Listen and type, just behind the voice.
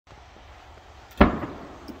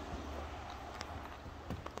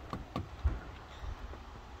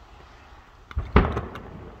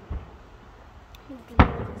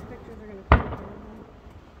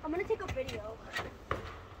video.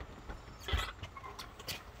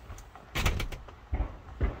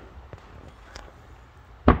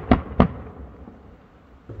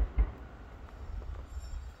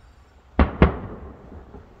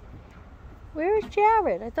 Where is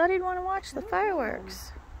Jared? I thought he'd want to watch the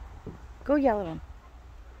fireworks. Go yell at him.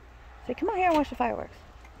 Say, come out here and watch the fireworks.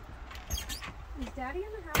 Is Daddy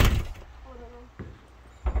in the house? Hold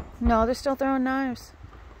on. No, they're still throwing knives.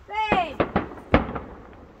 Babe!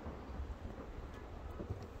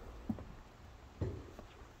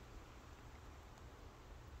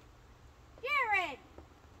 Jared!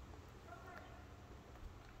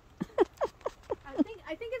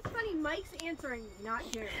 I think it's funny Mike's answering, not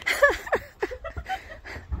Jared.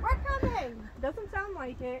 We're coming! Doesn't sound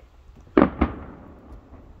like it.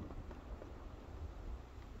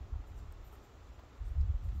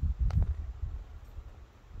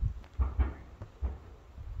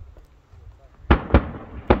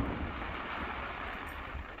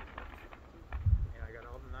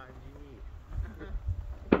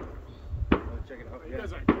 Check it out. You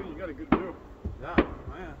guys are good. You got a good view. Yeah,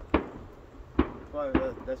 man.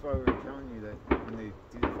 That's why we were telling you that when they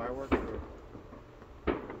do the fireworks.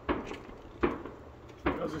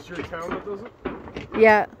 Is this your town that does it?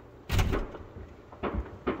 Yeah.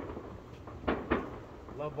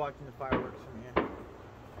 Love watching the fireworks from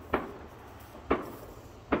here.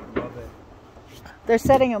 Love it. They're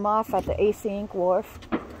setting them off at the AC Inc. Wharf.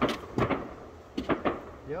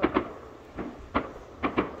 Yep.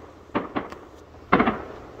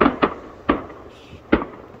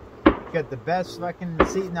 Got the best fucking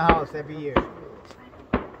seat in the house every year.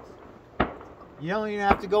 You don't even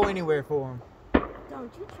have to go anywhere for them.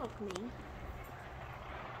 Don't you choke me.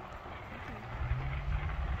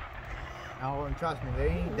 Oh, and trust me, they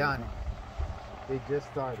ain't done. They just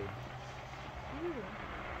started.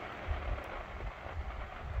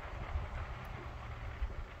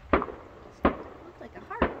 Looks like a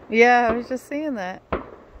heart. Yeah, I was just seeing that.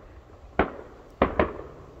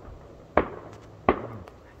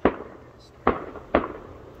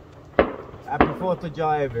 Happy 4th of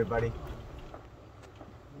July, everybody. You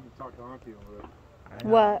can talk to Auntie over there.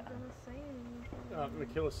 What?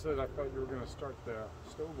 Michaela said I thought you were going to start the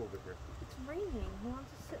stove over here. It's raining. Who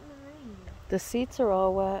wants to sit in the rain? The seats are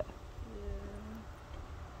all wet.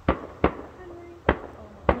 Yeah. Henry? Oh,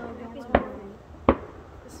 no, baby's Henry.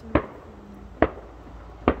 This is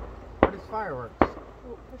What is fireworks? Oh,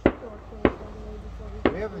 push the door closed all the way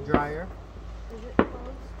before We have a dryer. Is it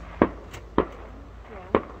closed?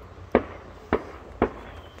 Yeah.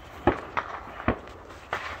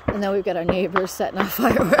 And then we've got our neighbors setting off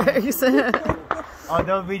fireworks. Oh,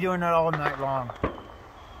 they'll be doing that all night long.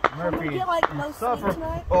 Murphy. Get like no sleep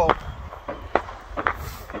tonight? Oh,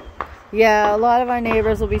 Yeah, a lot of our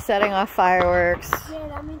neighbors will be setting off fireworks. Yeah,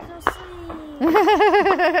 that means no sleep. no,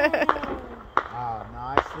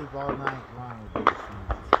 I sleep all night long with these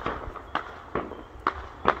things.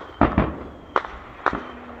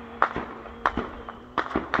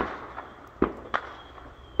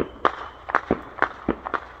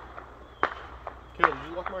 Caleb, did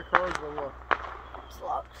you lock my car or did I lock? It's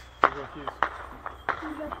locked. Where's my keys? You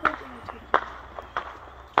got that in the table.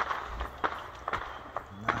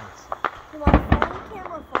 Nice. Can my phone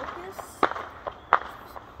camera focus?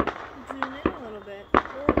 Zoom in a little bit.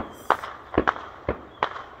 Please.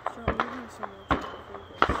 Start moving so much out of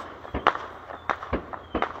focus.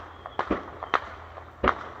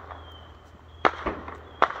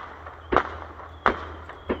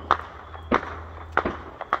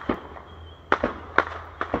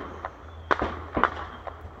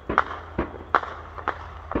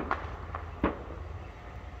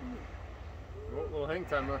 Oh, little hang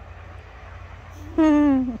time there.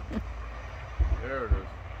 Hmm. There it is.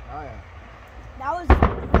 Oh, yeah. That was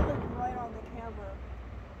really right on the camera.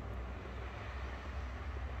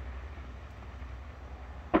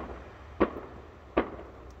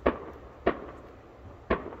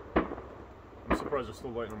 I'm surprised they're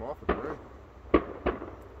still lighting them off with the rain.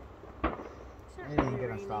 It's not It ain't really gonna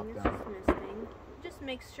raining, stop it's them. just misting. Just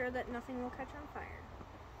makes sure that nothing will catch on fire.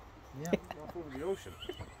 Yeah. Off over the ocean.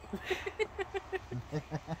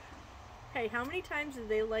 Hey, how many times did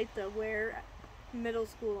they light the Ware Middle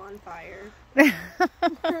School on fire?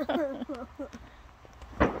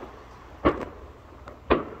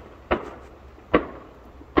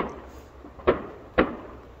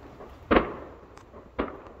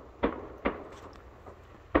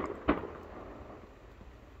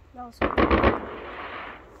 That was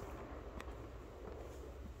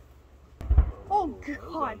Oh That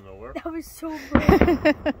was out God, of nowhere. that was so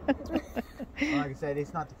bright. Like I said,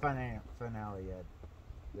 it's not the finale yet.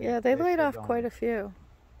 Yeah, they They're laid still off going. quite a few.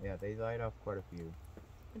 Yeah, they light off quite a few.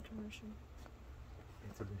 Intermission.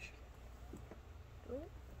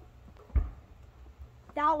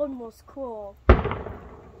 That one was cool.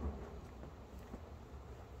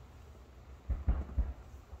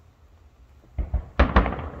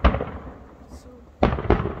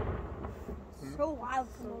 So wild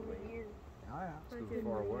from over here. Oh yeah. It's too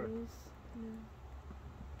far away.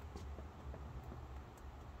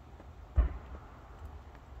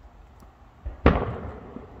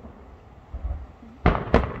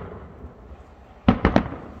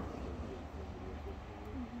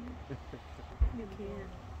 You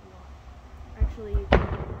can't. Actually, you can.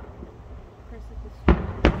 Chris at the store,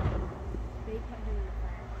 they put him in the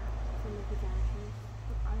fire. Some of his ashes.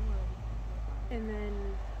 And then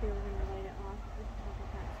they were going to light it off at the top of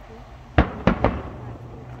that street. So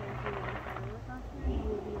if you light a firework off here, you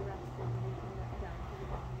will be arrested and you can let down to the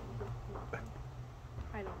bottom.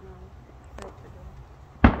 I don't know.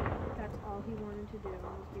 That's all he wanted to do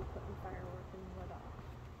was be put in firework and lit off.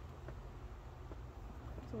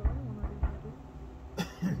 So I don't want to do.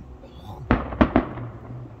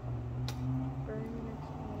 Burn next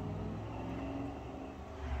morning.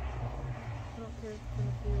 I don't care if it's in a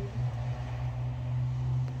field.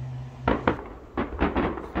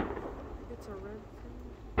 It's a red thing.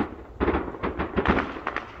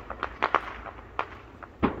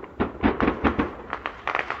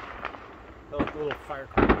 Those little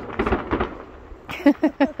firecrackers on the side.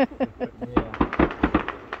 Yeah.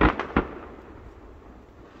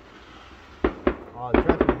 Oh,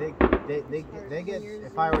 trust me, they get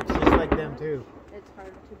fireworks just like them too. It's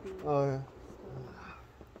hard to be. Oh yeah.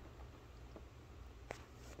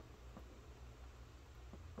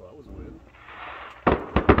 Well, that was weird.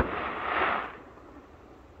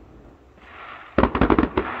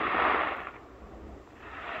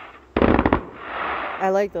 I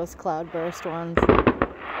like those cloudburst ones.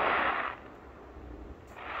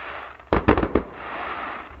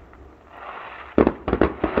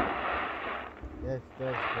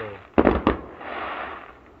 That's cool.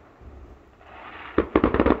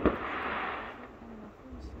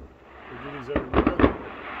 They do these every weekend?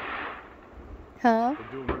 Huh? They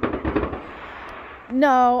do them every weekend?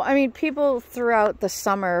 No, I mean, people throughout the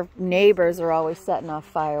summer, neighbors are always setting off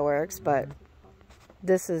fireworks, but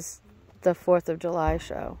this is the 4th of July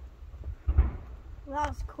show. That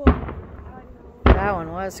was cool. That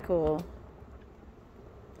one was cool.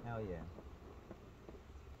 Hell yeah.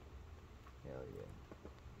 Hell yeah.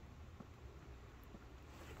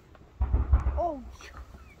 Oh,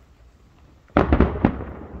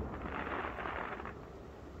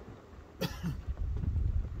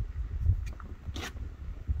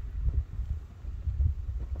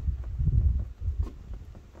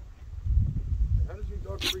 How does your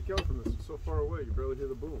dog freak out from this? It's so far away, you barely hear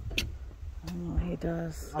the boom. Oh, he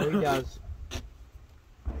does. Oh, he does. He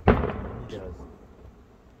does.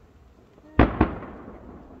 I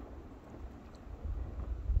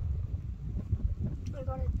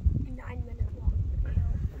got a 9-minute long video.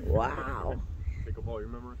 Wow. Take up all your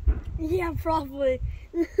memory? Yeah, probably.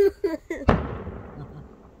 If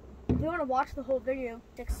you want to watch the whole video,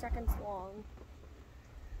 6 seconds long.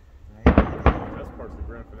 The best part's the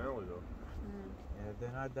grand finale, though. Yeah,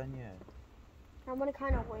 they're not done yet. I'm gonna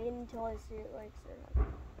kind of wait until I see it like start up.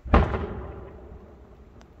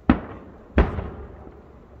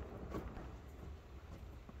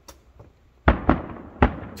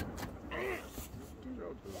 Good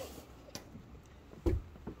job, dude.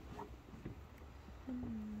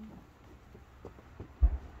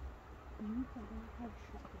 You better have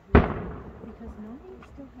sugar because nobody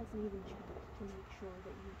still hasn't even checked to make sure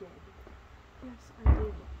that you did. Yes, I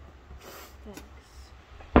did. Thanks.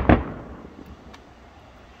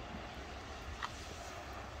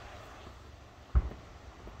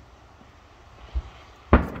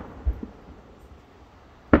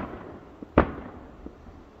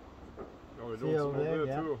 Oh, they're See doing some over over there, there,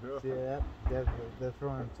 yeah. too. Yeah. See that? They're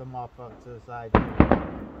throwing some off up to the side.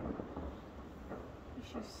 Is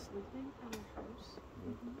she sleeping at her house?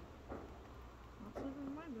 Mm-hmm. Not sleeping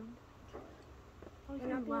in my room. Oh,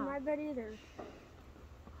 You're not in my bed either.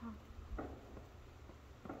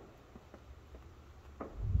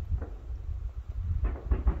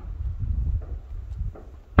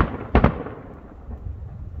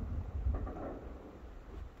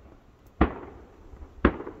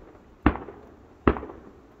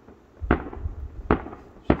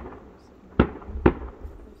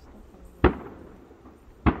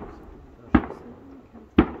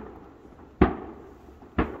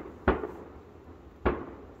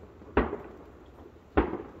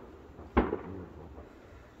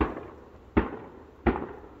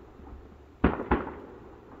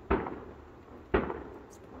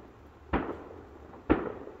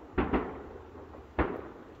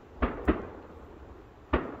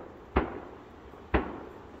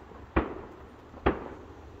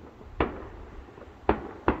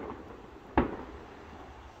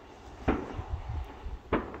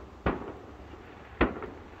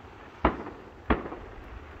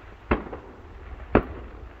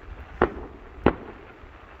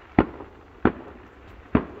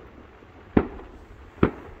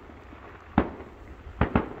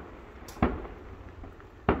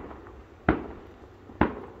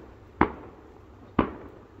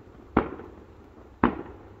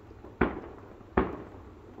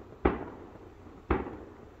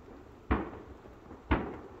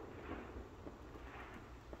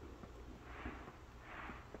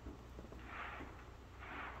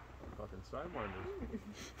 Sidewinders.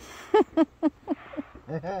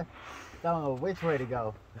 Don't know which way to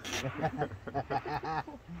go.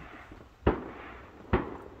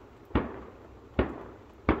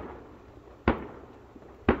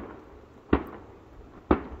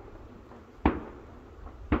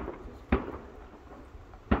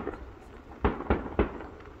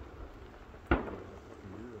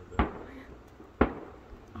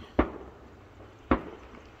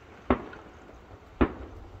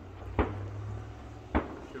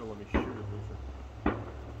 Should've let me shoot it, Luther.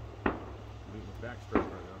 Leave my back straight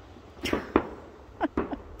right now.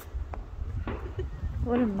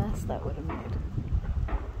 What a mess that would have made. I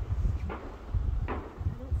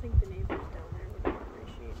don't think the neighbors down there would have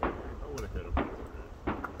appreciated that. I would have hit him. I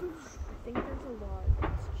think there's a law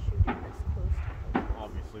against shooting this close to home.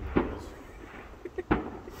 Obviously there is.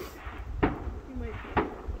 You might be able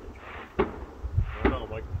to try. I don't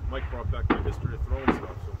know, Mike brought back my history of throwing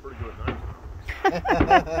stuff, so I'm pretty good at knives.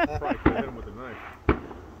 Probably could hit him with a knife.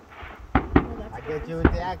 Well, that's I good. get you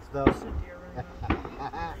with the axe though. There's a deer running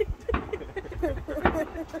around.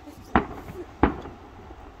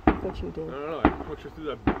 What you I did. don't know, I pushed you through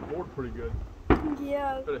that board pretty good.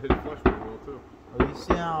 Yeah. Could have hit it flush pretty well too. Well, you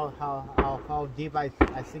see how deep I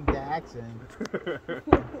sink the axe in.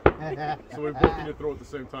 So we both need to throw at the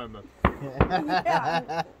same time then.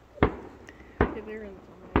 Yeah. If they're in the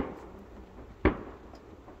tunnel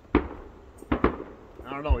or I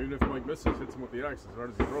don't know, even if Mike misses, hits him with the axe as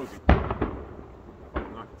hard as he throws it.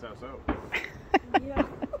 Fucking knock his ass out. Yeah.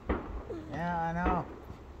 Yeah, I know.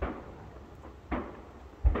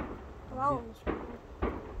 Well,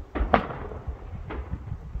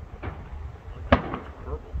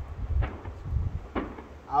 Purple.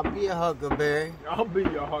 I'll be a huckleberry. I'll be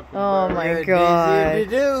your huckleberry. Oh my You're God. Daisy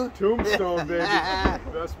if you do. Tombstone, baby.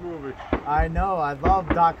 Best movie. I know. I love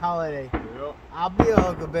Doc Holliday. Yep. I'll be a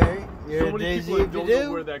huckleberry. You're So a many Daisy people if you that don't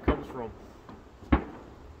know where do. that comes from.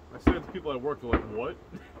 I say it to people at work, they're like, what?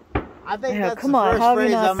 I think Yeah, that's come the on, first how have you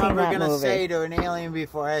phrase not I'm seen ever that gonna movie? say to an alien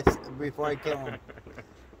before I kill him.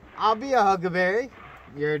 I'll be a huckleberry.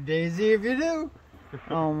 You're a Daisy if you do.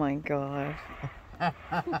 Oh my God.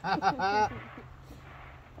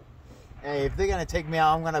 Hey, if they're gonna take me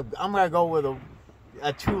out, I'm gonna go with a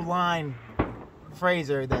 2-line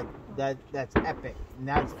phraser that's epic. And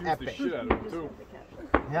that's Confuse the epic. shit out of him, too.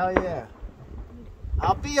 Hell yeah.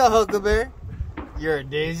 I'll be a huckleberry. You're a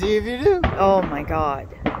Daisy if you do. Oh my God.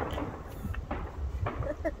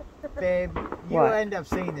 Babe, you What? end up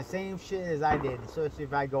saying the same shit as I did, especially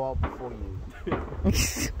if I go out before you.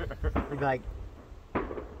 You'd be like,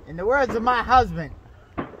 in the words of my husband.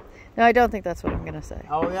 No, I don't think that's what I'm gonna say.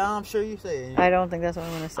 Oh yeah, I'm sure you say it. I don't think that's what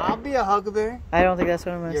I'm gonna say. I'll be a huckleberry. I don't think that's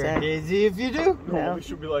what I'm gonna You're a say. Daisy if you do. No. We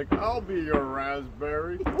should be like, I'll be your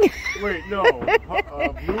raspberry. Wait, no. Blue-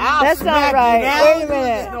 I'll That's smack not right. you down. Wait a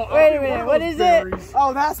minute. No, I'll Wait be a one minute. of What those is it? berries.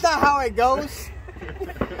 Oh, that's not how it goes.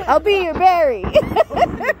 I'll be your berry.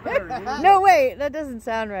 Berry. No, wait. That doesn't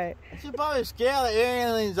sound right. I should probably scare the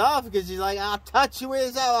aliens off because he's like, I'll touch you with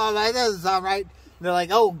his elbow. I'm like, that doesn't sound right. They're like,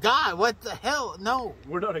 oh God, what the hell? No,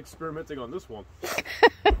 We're not experimenting on this one.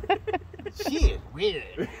 she is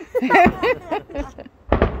weird.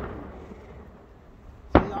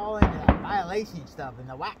 She's all into that violation stuff and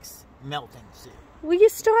the wax melting shit. Will you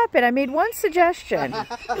stop it? I made one suggestion.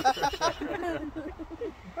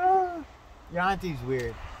 Your auntie's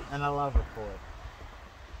weird, and I love her for it.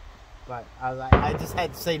 But I was like, I just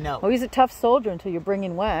had to say no. Oh, he's a tough soldier until you bring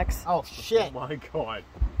in wax. Oh shit! Oh my God.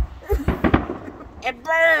 It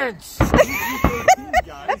burns.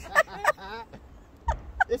 Guys.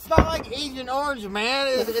 It's not like Agent Orange, man.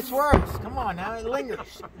 It's worse. Come on now, it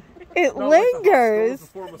lingers. It Not like the hot lingers.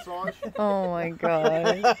 stove before massage. Oh my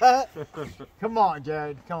God. Come on,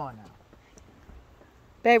 Jared. Come on now.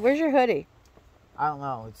 Babe, where's your hoodie? I don't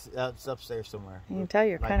know. It's upstairs somewhere. You can tell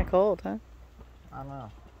you're kind of cold, huh? I don't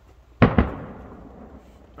know.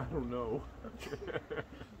 I don't know.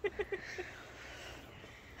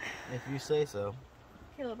 If you say so.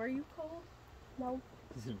 Caleb, are you cold? no.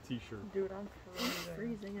 He's in a t-shirt. Dude, I'm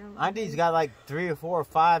freezing out. Auntie's got like 3 or 4 or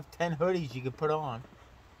 5, 10 hoodies you can put on.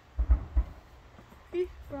 He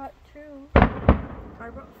brought 2. I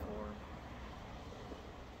brought 4.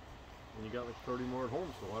 And you got like 30 more at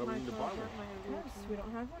home, so why do we need to buy one? Yes, we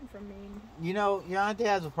don't have one from Maine. You know, your auntie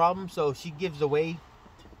has a problem, so she gives away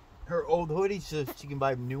her old hoodies so she can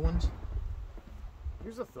buy new ones.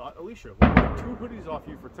 Here's a thought, Alicia. We'll buy 2 hoodies off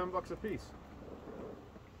you for $10 a piece.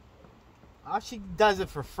 Oh, she does it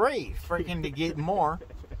for free, freaking to get more.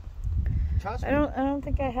 Trust me. I don't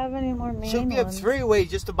think I have any more Maine She'll give ones. 3 away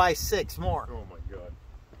just to buy 6 more. Oh my God.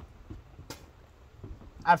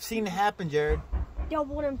 I've seen it happen, Jared.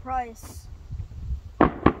 doubled in price.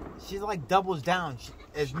 She like doubles down.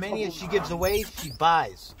 As many as she gives away, she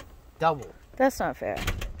buys. Double. That's not fair.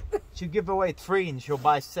 She'll give away 3 and she'll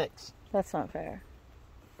buy 6. That's not fair.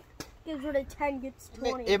 Gives rid of 10, gets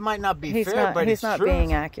 20. It might not be He's fair, not. but He's it's not true.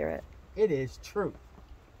 being accurate. It is true.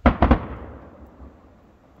 That's okay,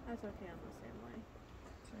 I'm the same way.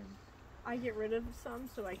 I get rid of some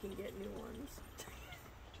so I can get new ones.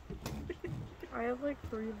 I have like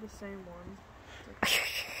 3 of the same ones.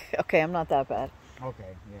 Okay, I'm not that bad.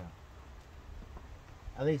 Okay, yeah.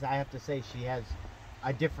 At least I have to say she has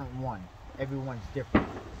a different one. Everyone's different.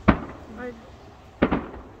 I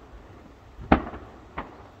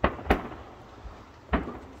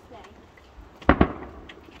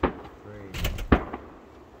Great.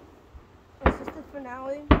 Is this the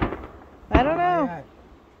finale? I don't know. Yeah.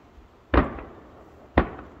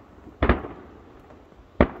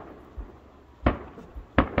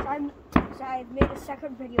 So I've made a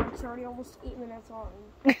second video. It's already almost 8 minutes long.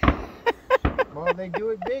 Well, they do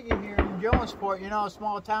it big in here in Jonesport. You know, a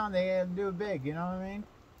small town, they do it big. You know what I mean?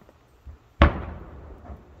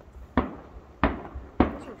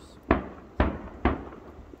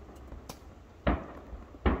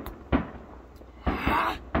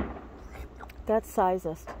 That's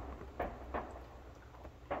sizest.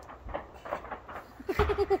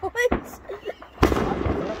 What?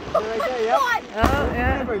 Right there, yep. What? Oh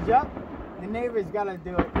yeah. Neighbors, yep. The neighbors gotta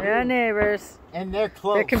do it. Yeah, neighbors. And they're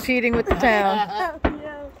close. They're competing with the town.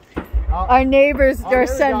 Yeah. Oh, Our neighbors Oh, are there we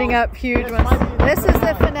sending go. up huge This ones. might be the This is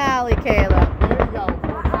the finale, Kayla. there you go.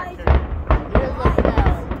 Here's the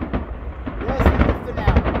finale. This is the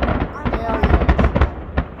finale. Hell yes.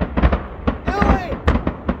 Do it!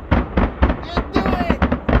 Just do it!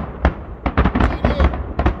 Eat it!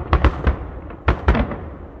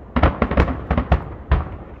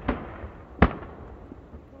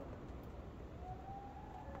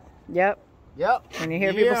 Yep. Yep. When you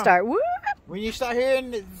hear people start, woo! When you start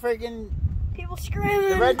hearing the freaking People screaming.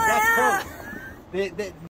 the red, that's cool.